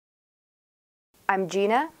I'm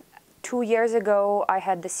Gina. 2 years ago, I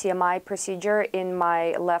had the CMI procedure in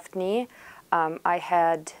my left knee. I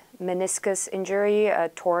had meniscus injury, a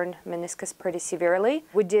torn meniscus pretty severely.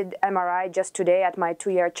 We did MRI just today at my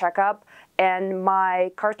 2-year checkup, and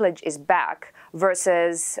my cartilage is back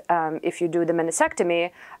versus if you do the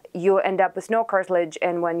meniscectomy, you end up with no cartilage,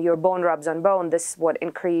 and when your bone rubs on bone, this is what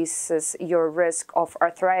increases your risk of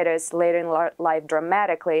arthritis later in life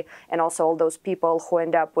dramatically. And also all those people who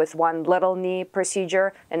end up with one little knee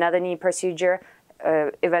procedure, another knee procedure,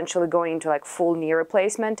 eventually going into like full knee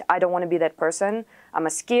replacement. I don't want to be that person. I'm a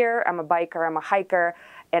skier, I'm a biker, I'm a hiker,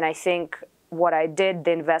 and I think what I did,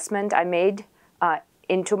 the investment I made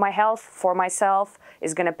into my health for myself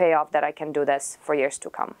is going to pay off, that I can do this for years to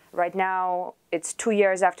come. Right now, it's 2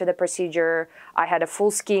 years after the procedure. I had a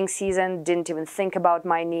full skiing season, didn't even think about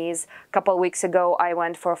my knees. A couple of weeks ago, I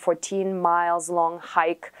went for a 14 miles long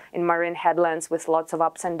hike in Marin Headlands with lots of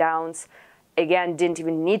ups and downs. Again, didn't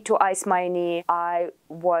even need to ice my knee. I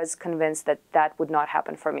was convinced that that would not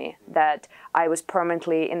happen for me, that I was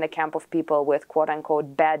permanently in the camp of people with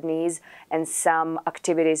quote-unquote bad knees, and some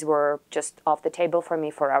activities were just off the table for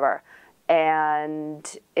me forever. And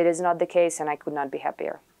it is not the case, and I could not be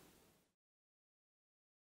happier.